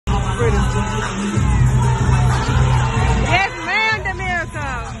pretty. Yes, ma'am, Jamaica.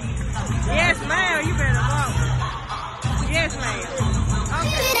 Yes, ma'am, you better vote. Yes, ma'am.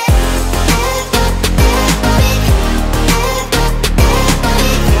 Okay.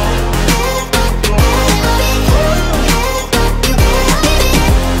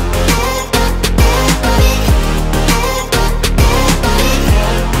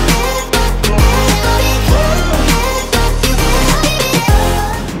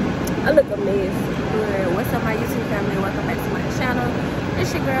 I look a mess, but what's up my YouTube family? Welcome back to my channel.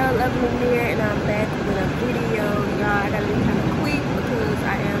 It's your girl, Lovely Mirror, and I'm back with a video. Y'all, I gotta be kind of quick because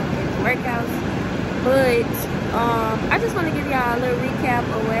I am in workouts. But I just want to give y'all a little recap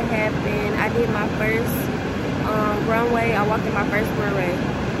of what happened. I did my first runway. I walked in my first runway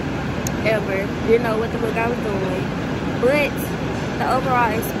ever. Didn't know what the fuck I was doing. But the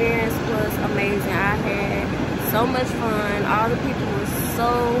overall experience was amazing. I had so much fun. All the people were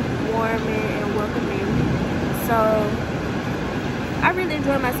so warming and welcoming. So I really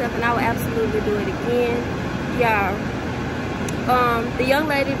enjoyed myself, and I would absolutely do it again. Yeah. The young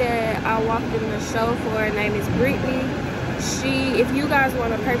lady that I walked in the show for, her name is Brittany. If you guys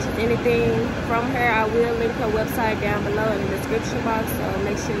want to purchase anything from her, I will link her website down below in the description box, so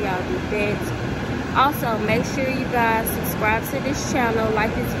make sure y'all do that. Also, make sure you guys subscribe to this channel,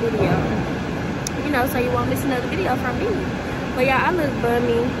 like this video, you know, so you won't miss another video from me. But yeah, I look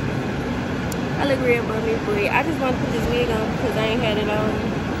bummy. I look real bummy, but I just want to put this wig on because I ain't had it on.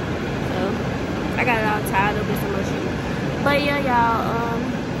 So I got it all tied up with some more shit. But yeah, y'all,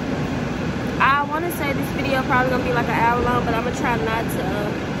 I want to say this video probably gonna be like an hour long, but I'm gonna try not to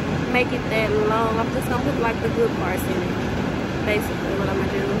make it that long. I'm just gonna put like the good parts in it, basically what I'm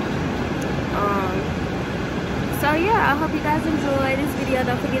gonna do. So yeah, I hope you guys enjoy this video.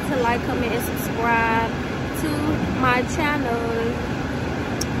 Don't forget to like, comment, and subscribe to my channel.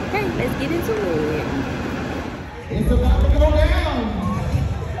 Okay, let's get into it. It's about to go down.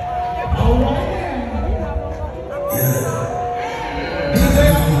 All right.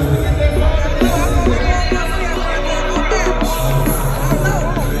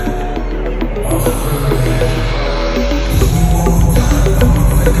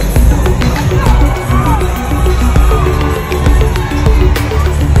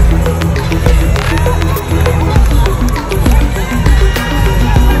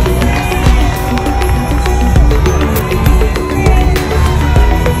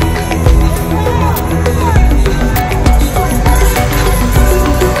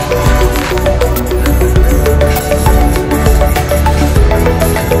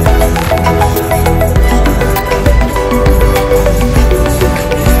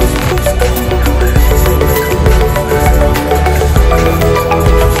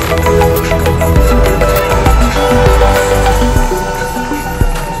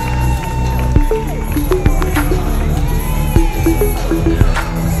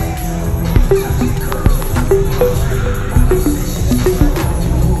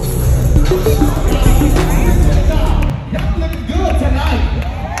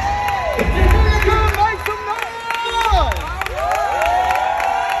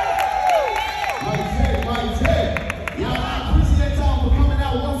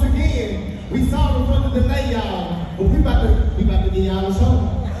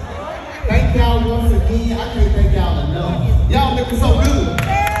 Thank y'all once again. I can't thank y'all enough. Y'all looking so good.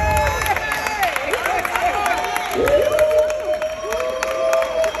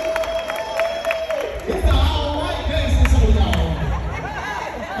 It's an all-white day for some of y'all.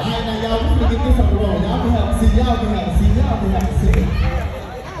 Alright, now y'all, we're gonna get this on the road. Y'all can have a seat. Y'all can have a seat. Y'all can have a seat.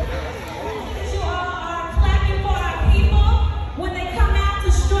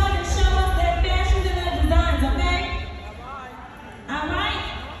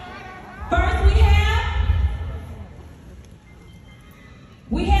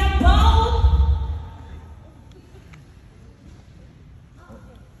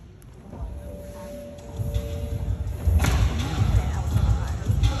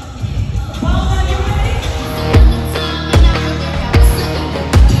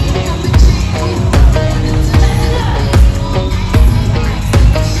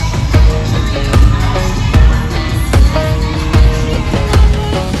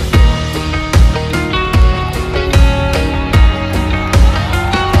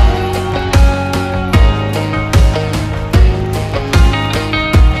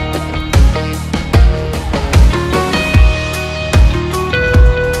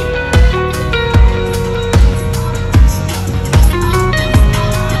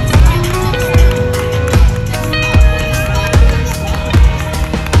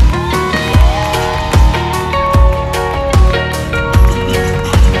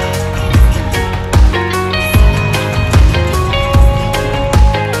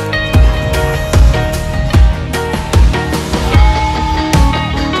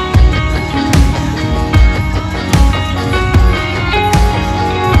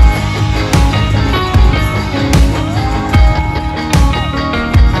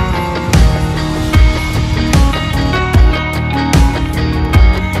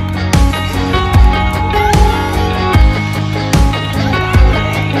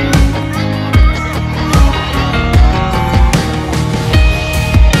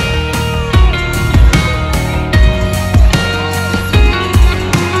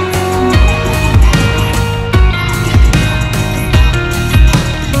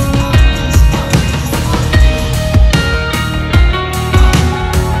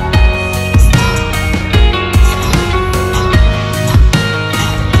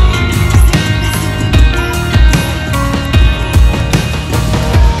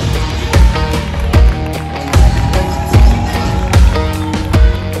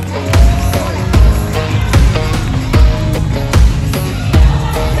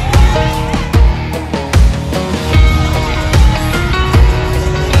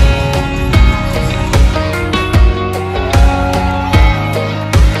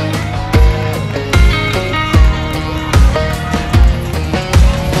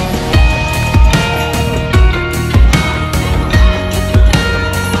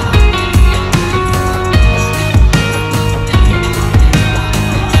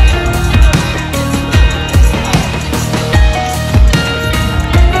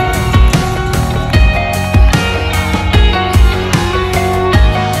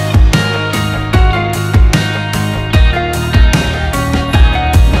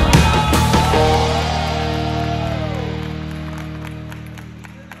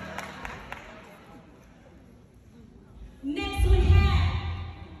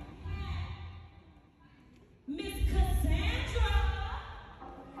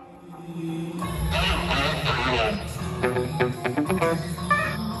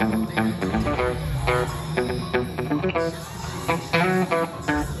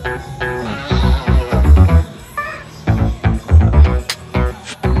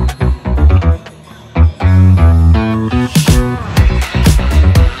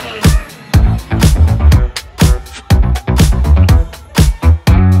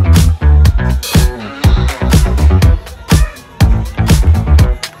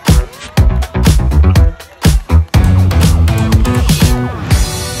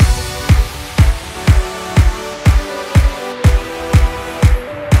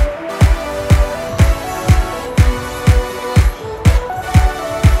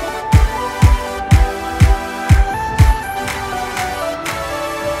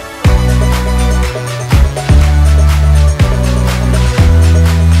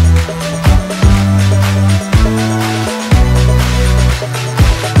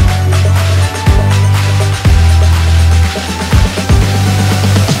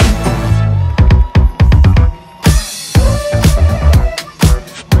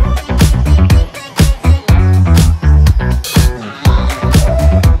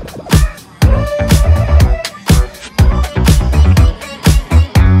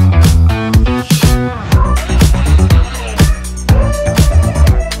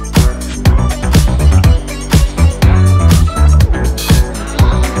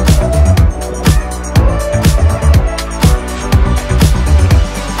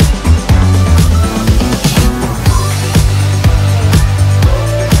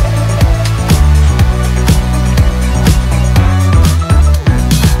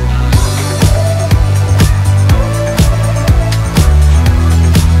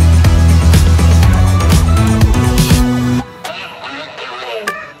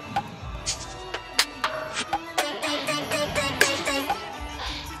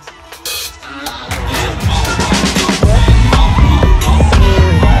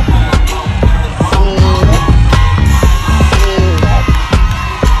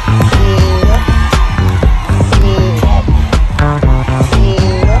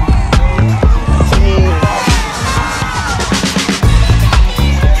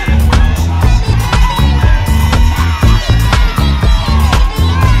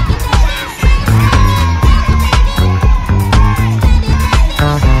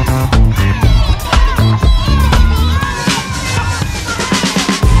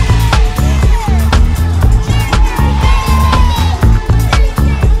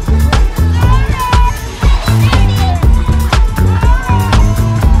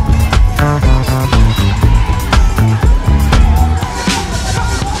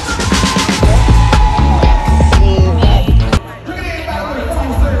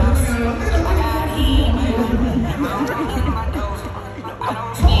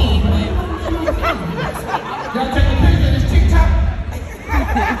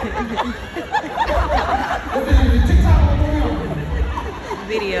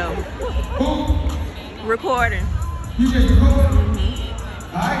 Video. Recording. You just recording?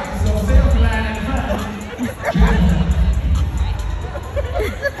 Mm-hmm. All right, so sales line at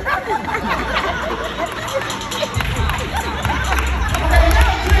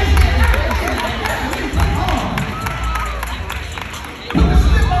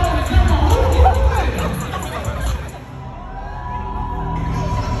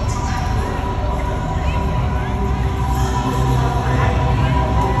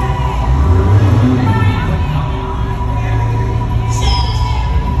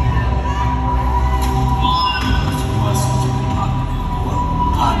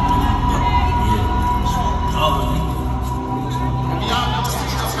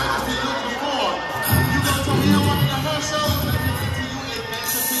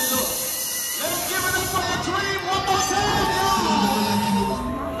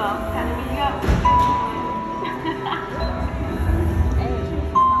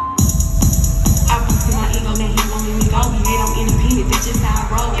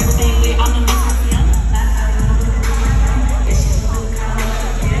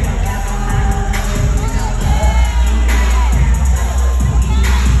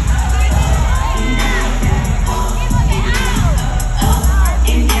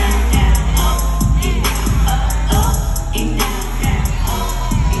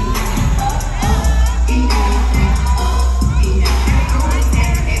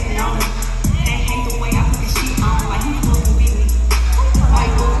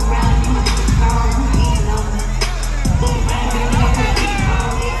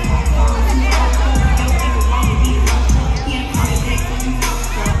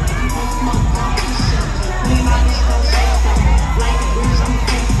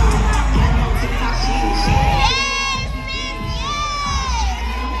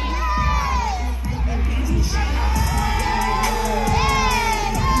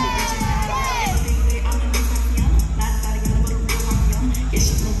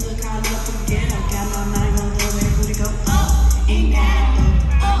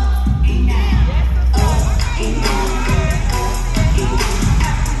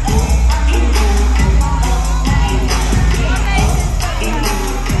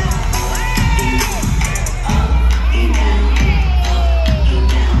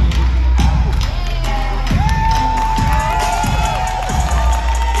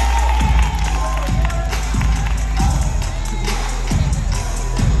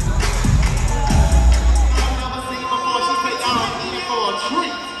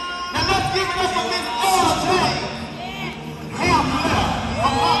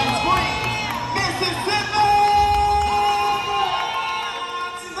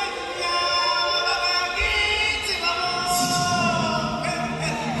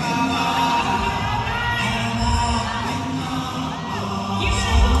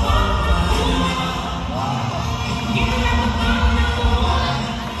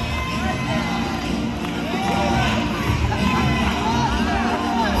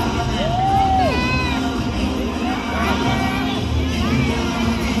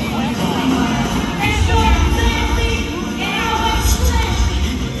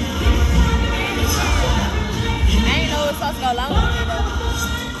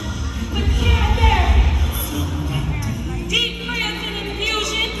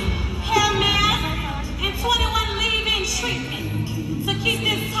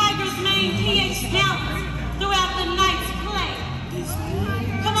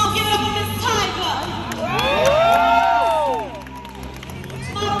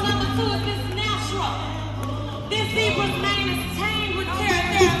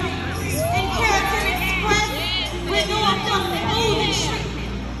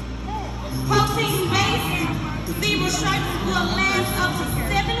up to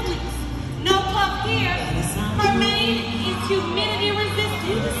 7 weeks. No puff here. Her mane is humidity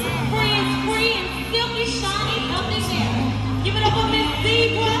resistant, free and silky shiny up in there. Give it up for Miss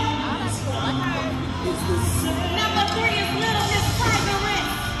Zebra. Number 3 is Little Miss Tigerette.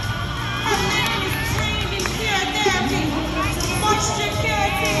 Her mane is trained in therapy, moisture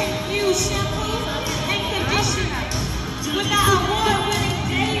keratin infused shampoo and conditioner with our award-winning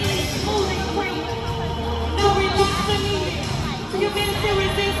daily smoothing cream. No relaxer needed. Humidity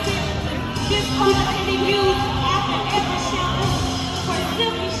resistant. This product can be used after every shampoo for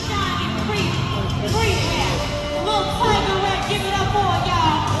silky shiny free hair. Little Tigerette, give it up for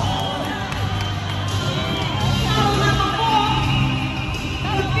y'all. Model number 4,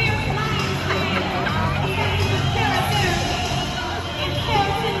 the Fierce Lion's Head. It's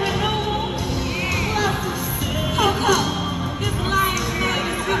keratin removal plus cocoa. This lion's mane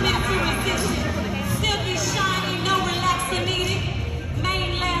is humidity resistant, silky shiny, no relaxer needed.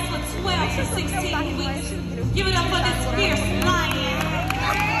 Mane lasts for 12 to 16 weeks. Give it up for this fierce lion.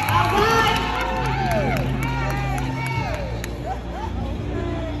 All right.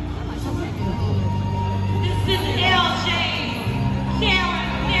 This is LJ Karen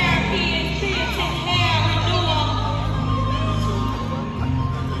Therapy and Creatine Hair Renewal.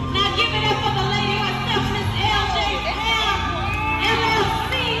 Now give it up for the lady herself, Miss LJ's Hair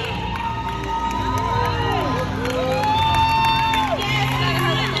LLC. Yes, Miss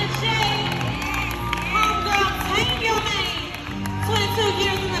Linda J. Homegirl, tame your mane. 22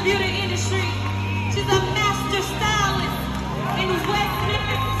 years in the beauty industry. She's a master stylist in West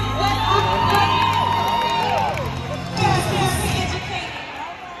Memphis, West Therapy educated.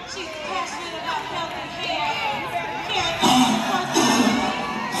 She's passionate about healthy hair, keratin,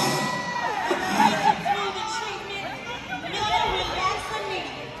 smoothing treatment, no relaxer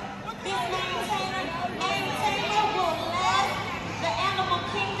needed. This maintainer will last the animal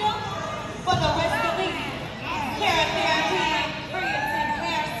kingdom for the rest of the year. Hair therapy and creatine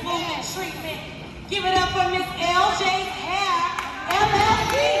hair smoothing treatment. Give it up for Miss LJ's Hair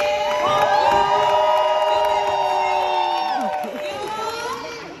LLC.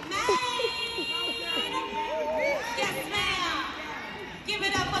 Yes, ma'am. Give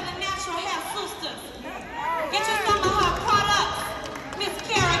it up for the Natural Hair Sisters. Get you some of her products. Miss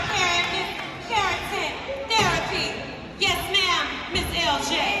Kara and Miss Keratin Therapy. Yes, ma'am, Miss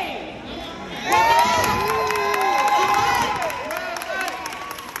LJ.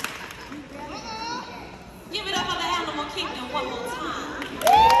 Give it up for the Animal Kingdom one more time.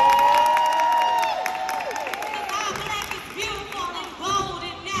 Our black is beautiful and bold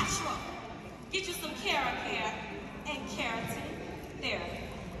and natural. Get you some Kara Care and Keratin Therapy.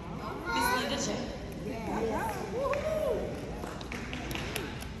 Miss Linda J.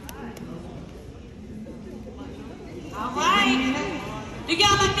 All right. Do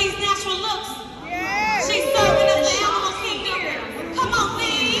y'all like these natural looks? Yeah. She's serving us the Animal Kingdom. Come on,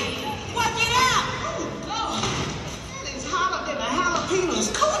 Steve. Work it out. It's hotter than a jalapenos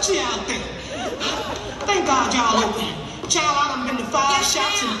coochie out there. Thank God y'all open. Child, I done been to 5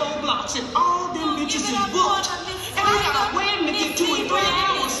 shops and 4 blocks and all them bitches is booked. And I got a wedding to get to in 3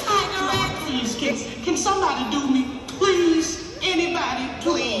 hours. Please, can somebody do me? Please? Anybody,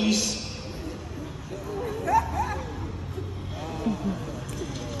 please?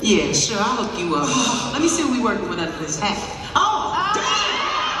 Yeah, sure, I'll hook you up. Let me see what we working with under this hat. Oh, damn!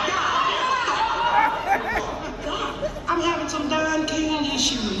 I'm having some darn cane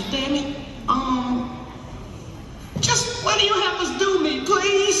issues, damn it. Just what do you have us do me,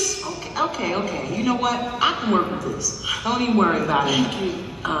 please? Okay. You know what? I can work with this. Don't even worry about it. Thank you.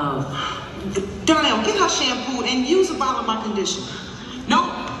 Darnell, get her shampoo and use a bottle of my conditioner. No,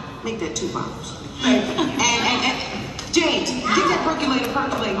 make that 2 bottles. and James, get that percolator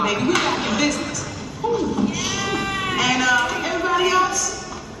percolating, baby. We got your business. And everybody else,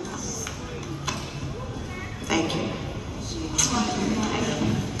 thank you.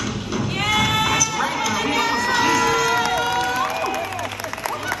 That's right, girl. We open for business.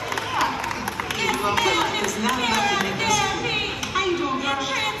 Well, there's not enough to make us. How you doing, girl?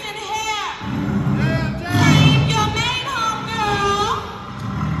 Your main home, girl.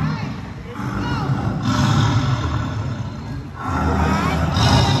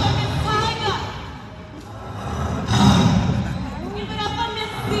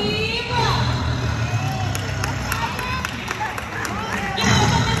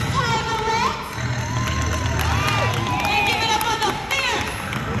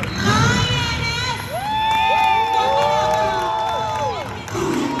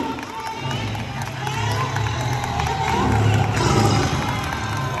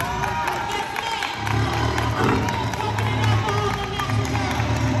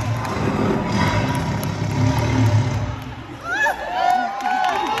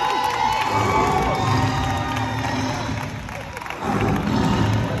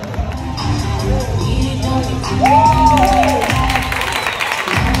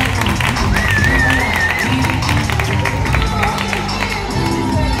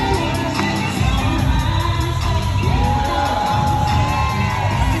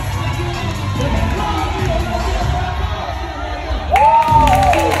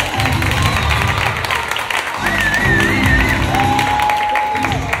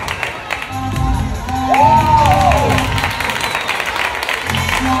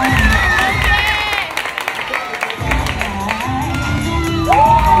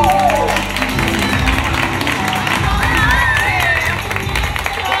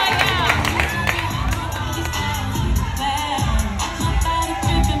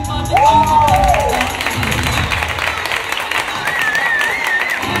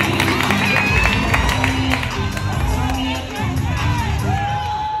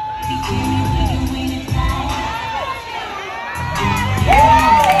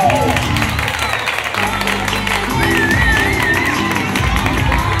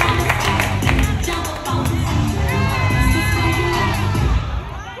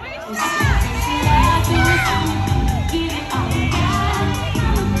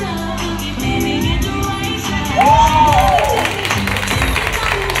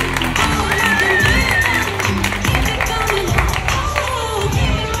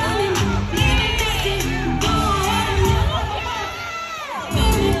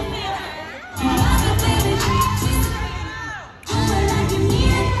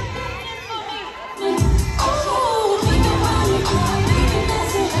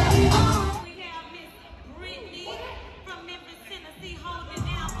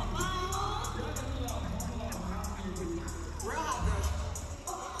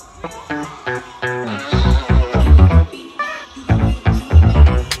 Thank